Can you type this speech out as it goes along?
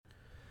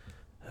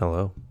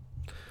Hello.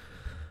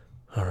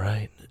 All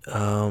right.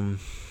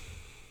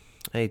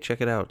 Hey,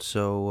 check it out.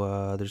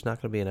 So, there's not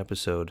going to be an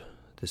episode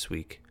this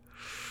week.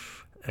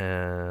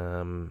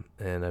 And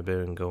I've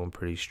been going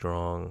pretty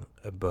strong,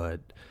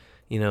 but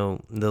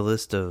the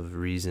list of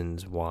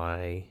reasons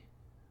why,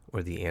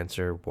 or the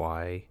answer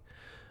why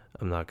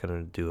I'm not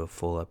going to do a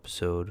full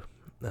episode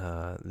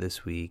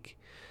this week,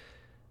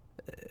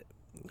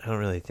 I don't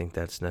really think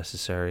that's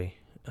necessary.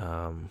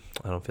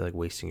 I don't feel like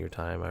wasting your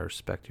time. I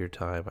respect your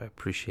time. I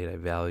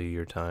value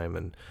your time.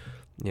 And,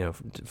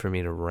 for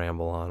me to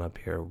ramble on up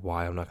here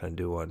why I'm not going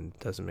to do one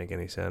doesn't make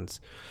any sense.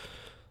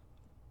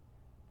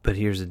 But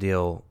here's the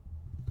deal.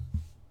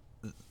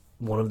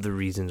 One of the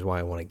reasons why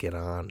I want to get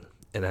on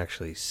and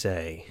actually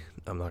say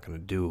I'm not going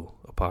to do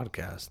a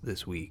podcast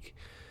this week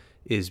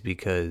is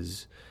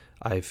because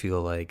I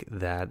feel like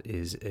that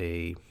is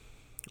a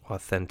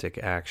authentic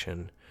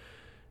action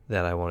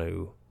that I want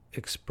to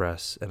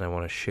express and I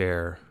want to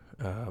share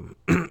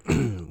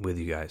with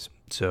you guys.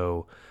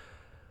 So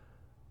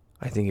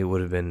I think it would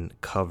have been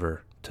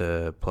cover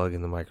to plug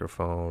in the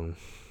microphone,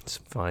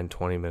 find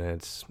 20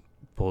 minutes,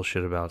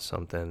 bullshit about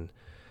something,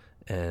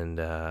 and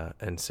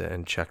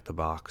check the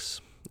box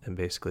and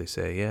basically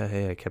say, yeah,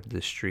 hey, I kept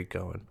this streak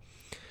going.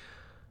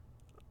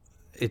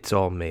 It's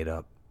all made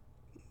up.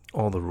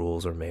 All the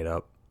rules are made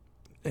up,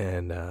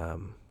 and I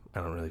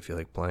don't really feel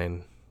like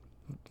playing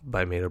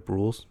by made up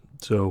rules.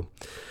 So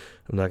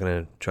I'm not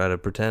going to try to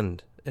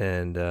pretend.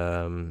 And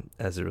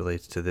as it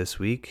relates to this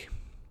week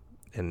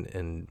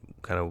and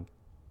kind of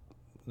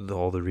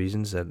all the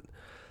reasons that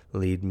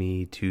lead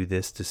me to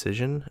this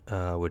decision,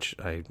 which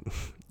I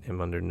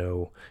am under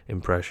no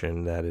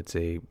impression that it's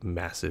a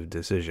massive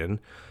decision.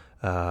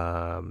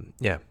 Not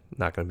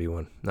going to be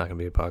one. Not going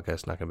to be a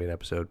podcast. Not going to be an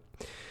episode.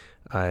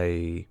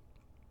 I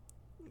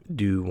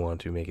do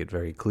want to make it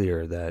very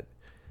clear that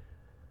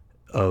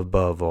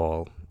above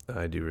all,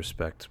 I do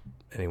respect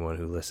anyone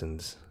who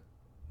listens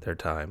their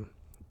time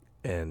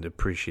and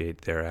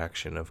appreciate their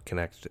action of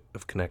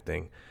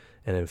connecting.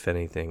 And if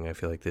anything, I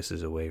feel like this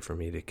is a way for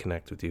me to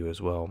connect with you as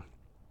well,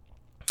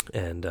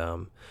 and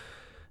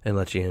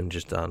let you in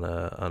just on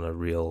a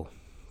real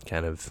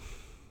kind of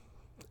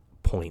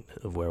point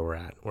of where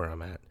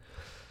I'm at.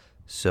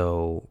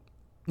 So,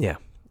 yeah,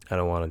 I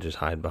don't want to just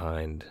hide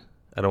behind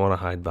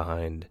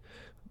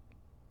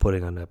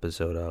putting an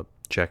episode up,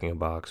 checking a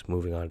box,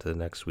 moving on to the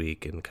next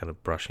week, and kind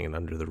of brushing it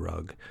under the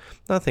rug.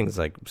 Nothing's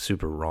like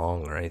super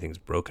wrong or anything's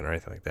broken or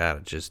anything like that.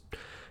 It's just,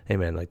 hey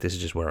man, like this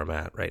is just where I'm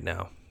at right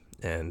now.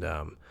 And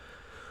I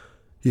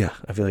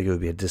feel like it would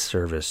be a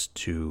disservice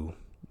to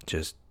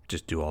just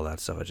do all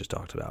that stuff I just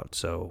talked about.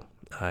 So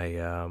I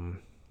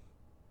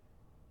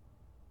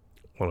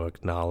want to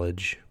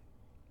acknowledge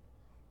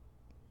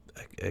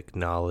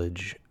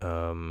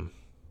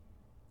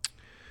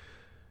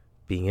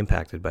being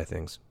impacted by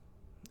things,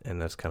 and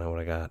that's kind of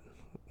what I got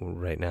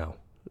right now.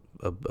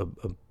 A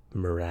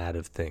myriad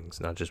of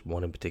things, not just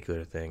one in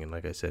particular thing. And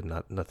like I said,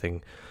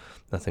 nothing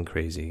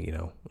crazy,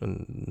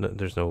 and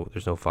there's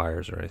no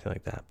fires or anything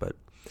like that, but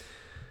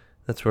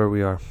that's where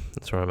we are.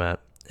 That's where I'm at.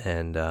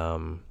 And,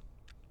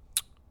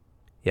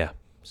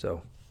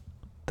 so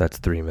that's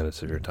 3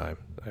 minutes of your time.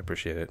 I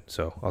appreciate it.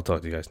 So I'll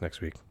talk to you guys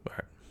next week. All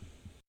right.